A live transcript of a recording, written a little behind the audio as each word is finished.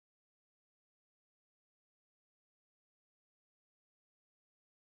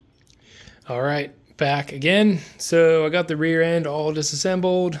All right, back again. So I got the rear end all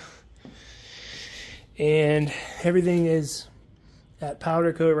disassembled and everything is at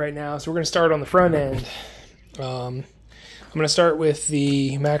powder coat right now. So we're going to start on the front end. I'm going to start with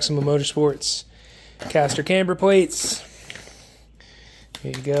the Maximum Motorsports caster camber plates.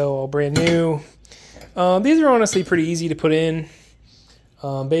 Here you go, all brand new. These are honestly pretty easy to put in.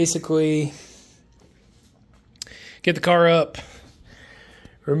 Basically, get the car up,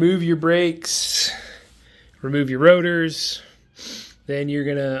 remove your brakes, remove your rotors, then you're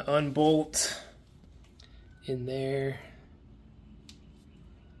going to unbolt in there.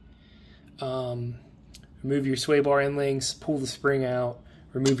 Remove your sway bar end links, pull the spring out,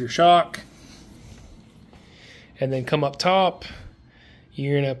 remove your shock, and then come up top.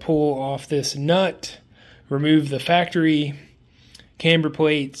 You're going to pull off this nut, remove the factory camber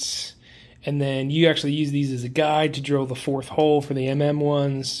plates, and then you actually use these as a guide to drill the fourth hole for the MM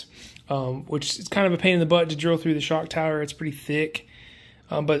ones, which is kind of a pain in the butt to drill through the shock tower. It's pretty thick.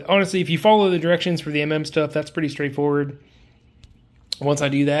 But honestly, if you follow the directions for the MM stuff, that's pretty straightforward. Once I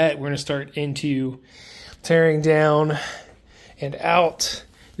do that, we're going to start into tearing down and out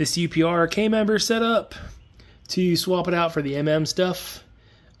this UPR Camber setup to swap it out for the MM stuff.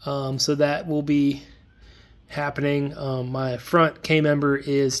 So that will be happening. My front Camber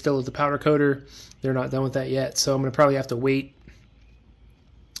is still at the powder coater. They're not done with that yet, so I'm going to probably have to wait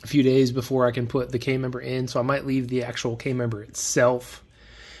a few days before I can put the Camber in. So I might leave the actual Camber itself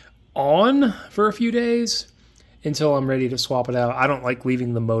on for a few days until I'm ready to swap it out. I don't like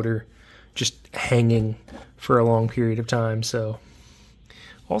leaving the motor just hanging for a long period of time. So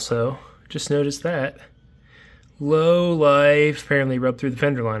also, just noticed that low life apparently rubbed through the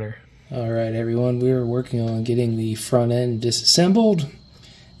fender liner. All right, everyone, we were working on getting the front end disassembled,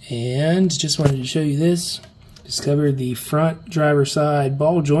 and just wanted to show you this. Discovered the front driver side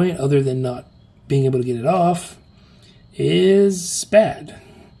ball joint, other than not being able to get it off, is bad.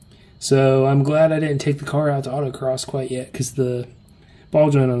 So I'm glad I didn't take the car out to autocross quite yet, because the ball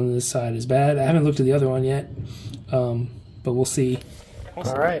joint on this side is bad. I haven't looked at the other one yet, but we'll see.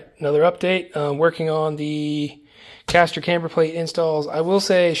 All right, another update. Working on the caster camber plate installs. I will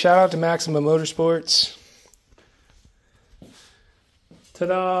say shout out to Maximum Motorsports.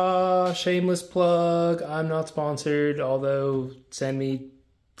 Ta-da! Shameless plug. I'm not sponsored, although send me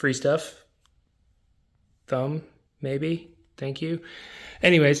free stuff. Thumb, maybe. Thank you.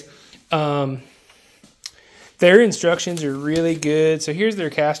 Anyways, their instructions are really good. So here's their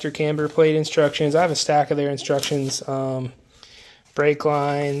caster camber plate instructions. I have a stack of their instructions. Brake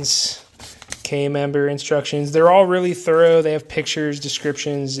lines, Camber instructions. They're all really thorough. They have pictures,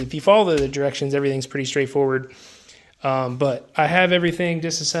 descriptions. If you follow the directions, everything's pretty straightforward. But I have everything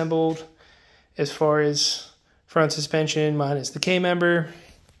disassembled as far as front suspension minus the Camber.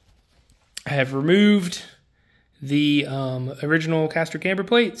 I have removed the original caster camber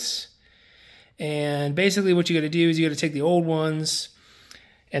plates. And basically what you got to do is you got to take the old ones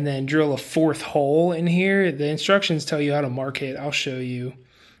and then drill a fourth hole in here. The instructions tell you how to mark it. I'll show you.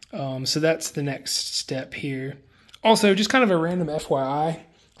 So that's the next step here. Also, just kind of a random FYI,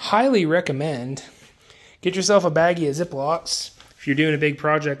 highly recommend get yourself a baggie of Ziplocs if you're doing a big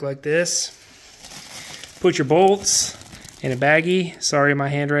project like this. Put your bolts in a baggie. Sorry, my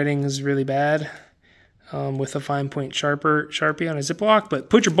handwriting is really bad with a fine point Sharpie on a Ziploc, but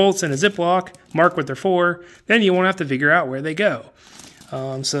put your bolts in a Ziploc, mark what they're for, then you won't have to figure out where they go.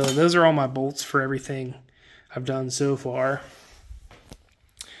 So those are all my bolts for everything I've done so far.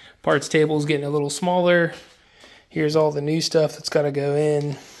 Parts table is getting a little smaller. Here's all the new stuff that's got to go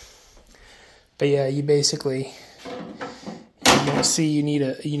in. But yeah, you basically, you'll see you need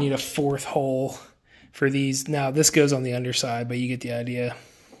a fourth hole for these. Now this goes on the underside, but you get the idea.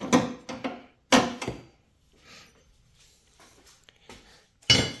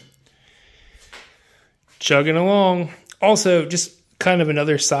 Chugging along. Also, just kind of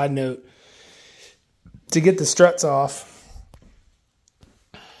another side note, to get the struts off,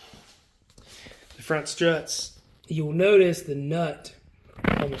 the front struts, you'll notice the nut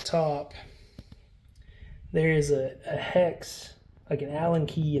on the top. There is a hex, like an Allen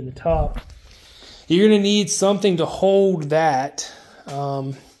key in the top. You're going to need something to hold that.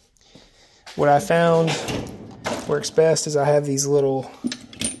 What I found works best is I have these little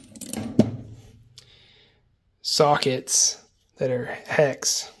sockets that are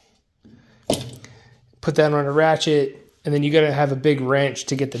hex. Put that on a ratchet, and then you got to have a big wrench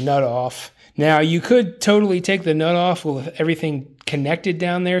to get the nut off. Now, you could totally take the nut off with everything connected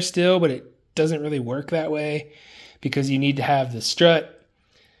down there still, but it doesn't really work that way because you need to have the strut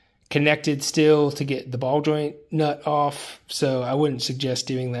connected still to get the ball joint nut off, so I wouldn't suggest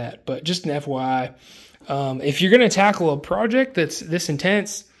doing that. But just an FYI, if you're going to tackle a project that's this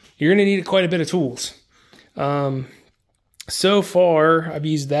intense, you're going to need quite a bit of tools. So far, I've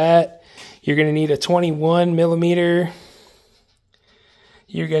used that. You're going to need a 21 millimeter.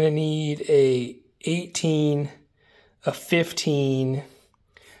 You're going to need a 18, a 15.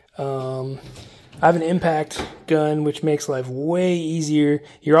 I have an impact gun, which makes life way easier.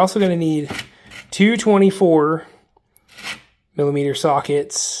 You're also going to need two 24 millimeter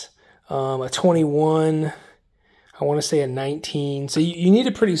sockets, a 21, I want to say a 19. So you need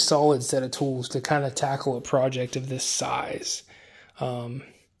a pretty solid set of tools to kind of tackle a project of this size.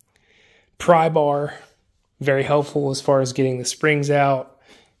 Pry bar, very helpful as far as getting the springs out.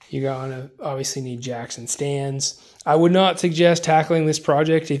 You're going to obviously need jacks and stands. I would not suggest tackling this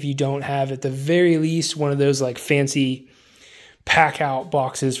project if you don't have, at the very least, one of those like fancy pack out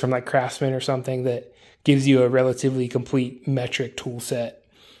boxes from like Craftsman or something that gives you a relatively complete metric tool set.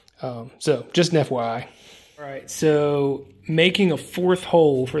 So just an FYI. All right, so making a fourth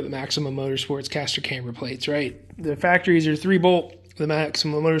hole for the Maximum Motorsports caster camber plates, right? The factories are 3-bolt. The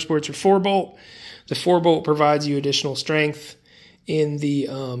Maximum Motorsports are 4-bolt. The 4-bolt provides you additional strength in the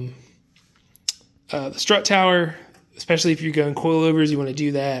strut tower, especially if you're going coilovers, you want to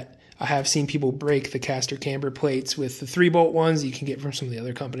do that. I have seen people break the caster camber plates with the 3-bolt ones you can get from some of the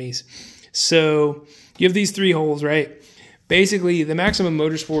other companies. So you have these 3 holes, right? Basically, the Maximum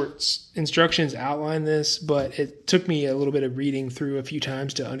Motorsports instructions outline this, but it took me a little bit of reading through a few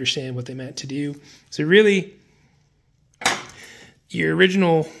times to understand what they meant to do. So really, your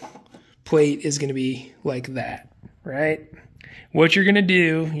original plate is going to be like that, right? What you're going to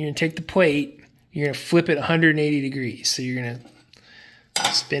do, you're going to take the plate, you're going to flip it 180 degrees. So you're going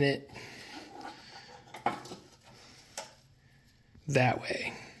to spin it that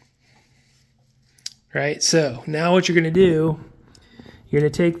way. Right, so now what you're going to do, you're going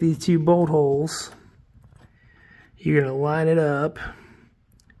to take these 2 bolt holes, you're going to line it up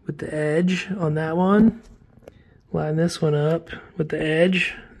with the edge on that one, line this one up with the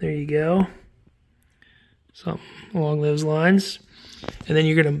edge, there you go, something along those lines, and then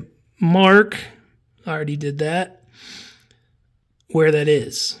you're going to mark, I already did that, where that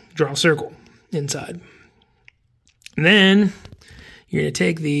is, draw a circle inside, and then you're going to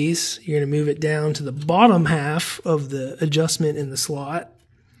take these, you're going to move it down to the bottom half of the adjustment in the slot.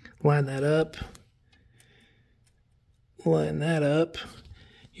 Line that up. Line that up.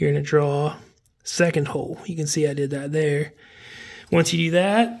 You're going to draw second hole. You can see I did that there. Once you do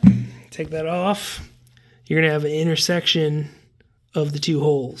that, take that off. You're going to have an intersection of the 2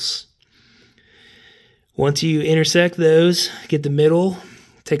 holes. Once you intersect those, get the middle,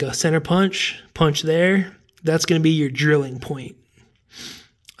 take a center punch, punch there. That's going to be your drilling point.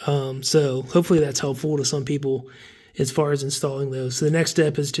 So hopefully that's helpful to some people as far as installing those. So the next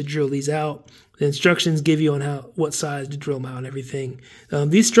step is to drill these out. The instructions give you on what size to drill them out and everything.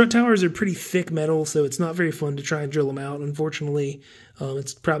 These strut towers are pretty thick metal, so it's not very fun to try and drill them out. Unfortunately,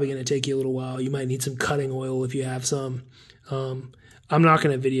 it's probably going to take you a little while. You might need some cutting oil if you have some. I'm not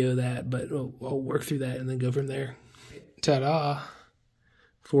going to video that, but I'll work through that and then go from there. Ta-da!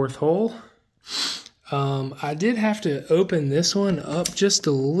 4th hole. I did have to open this one up just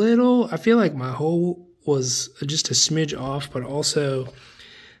a little. I feel like my hole was just a smidge off, but also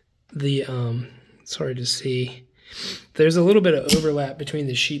the, it's hard to see. There's a little bit of overlap between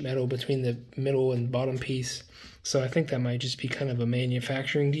the sheet metal, between the middle and bottom piece. So I think that might just be kind of a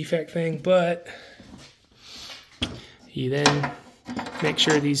manufacturing defect thing, but you then make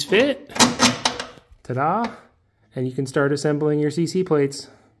sure these fit. Ta-da! And you can start assembling your CC plates.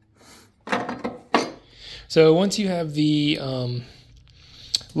 So once you have the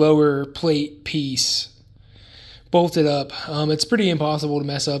lower plate piece bolted up, it's pretty impossible to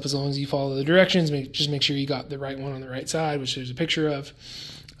mess up as long as you follow the directions. Just make sure you got the right one on the right side, which there's a picture of.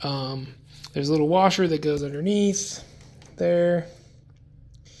 There's a little washer that goes underneath there,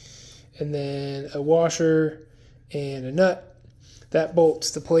 and then a washer and a nut. That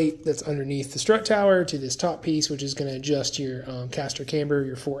bolts the plate that's underneath the strut tower to this top piece, which is going to adjust your caster camber,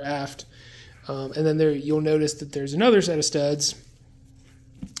 your fore aft. And then there you'll notice that there's another set of studs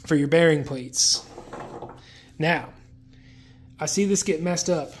for your bearing plates. Now, I see this get messed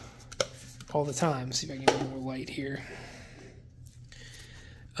up all the time. Let's see if I can get more light here.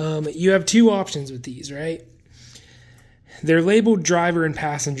 You have 2 options with these, right? They're labeled driver and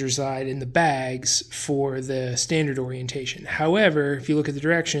passenger side in the bags for the standard orientation. However, if you look at the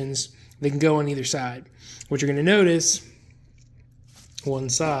directions, they can go on either side. What you're going to notice, one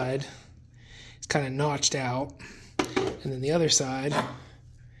side kind of notched out, and then the other side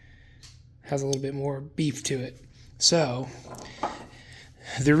has a little bit more beef to it. So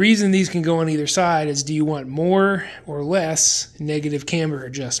the reason these can go on either side is, do you want more or less negative camber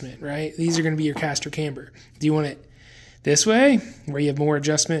adjustment, right? These are going to be your caster camber. Do you want it this way, where you have more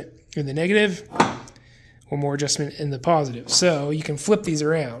adjustment in the negative, or more adjustment in the positive? So you can flip these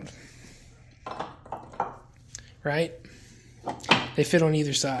around, right? They fit on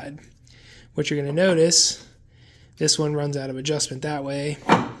either side. What you're going to notice, this one runs out of adjustment that way,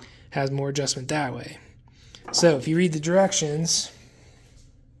 has more adjustment that way. So if you read the directions,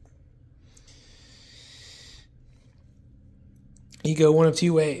 you go one of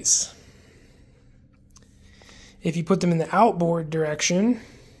two ways. If you put them in the outboard direction,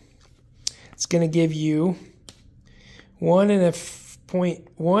 it's going to give you 1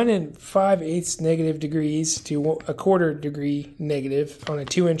 5/8 negative degrees to 1/4 degree negative on a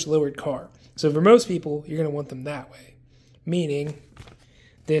 2-inch lowered car. So for most people, you're going to want them that way, meaning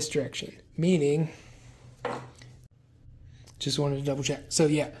this direction, meaning, just wanted to double check. So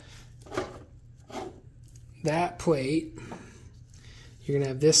yeah, that plate, you're going to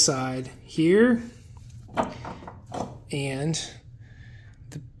have this side here and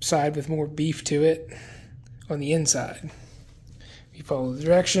the side with more beef to it on the inside. If you follow the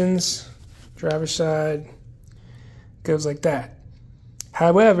directions, driver's side goes like that.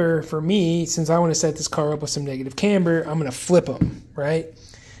 However, for me, since I want to set this car up with some negative camber, I'm going to flip them, right?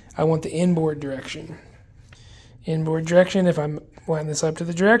 I want the inboard direction. Inboard direction, if I'm lining this up to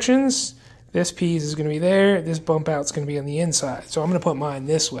the directions, this piece is going to be there, this bump out is going to be on the inside. So I'm going to put mine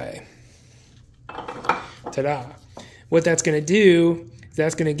this way. Ta-da. What that's going to do is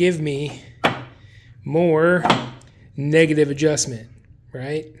that's going to give me more negative adjustment,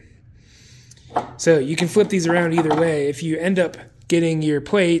 right? So you can flip these around either way. If you end up getting your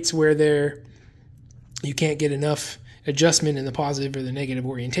plates where you can't get enough adjustment in the positive or the negative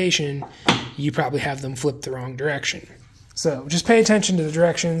orientation, you probably have them flipped the wrong direction. So just pay attention to the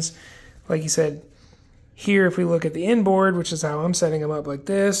directions. Like you said, here if we look at the inboard, which is how I'm setting them up like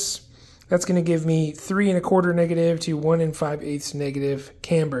this, that's going to give me 3 1/4 negative to 1 5/8 negative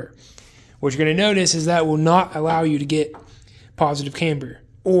camber. What you're going to notice is that will not allow you to get positive camber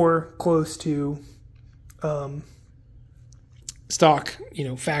or close to stock,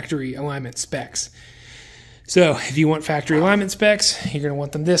 factory alignment specs. So if you want factory alignment specs, you're going to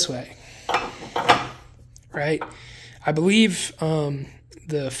want them this way, right? I believe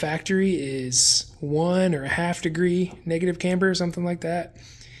the factory is 1 1/2 degree negative camber or something like that.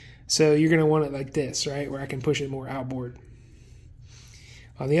 So you're going to want it like this, right, where I can push it more outboard.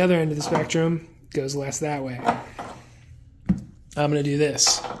 On the other end of the spectrum, it goes less that way. I'm going to do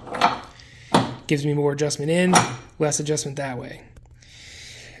this. Gives me more adjustment in, less adjustment that way.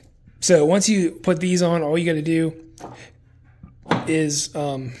 So once you put these on, all you got to do is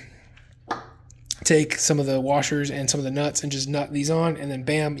take some of the washers and some of the nuts and just nut these on, and then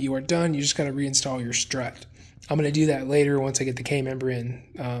bam, you are done. You just got to reinstall your strut. I'm going to do that later once I get the Camber in,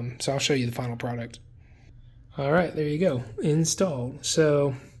 so I'll show you the final product. All right, there you go, installed.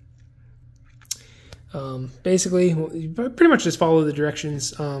 So basically, you pretty much just follow the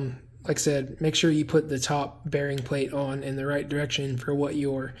directions. Like I said, make sure you put the top bearing plate on in the right direction for what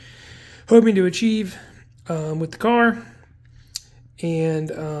you're hoping to achieve with the car.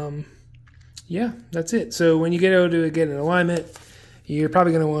 And yeah, that's it. So when you get able to get an alignment, you're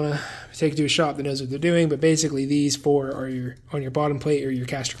probably going to want to take it to a shop that knows what they're doing. But basically, these 4 are on your bottom plate or your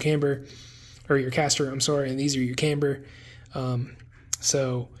caster camber, or your caster, I'm sorry, and these are your camber.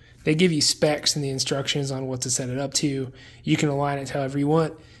 So they give you specs and the instructions on what to set it up to. You can align it however you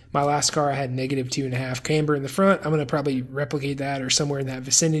want. My last car, I had negative 2.5 camber in the front. I'm going to probably replicate that or somewhere in that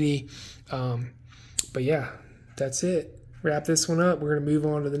vicinity. But yeah, that's it. Wrap this one up. We're going to move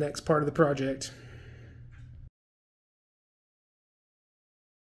on to the next part of the project.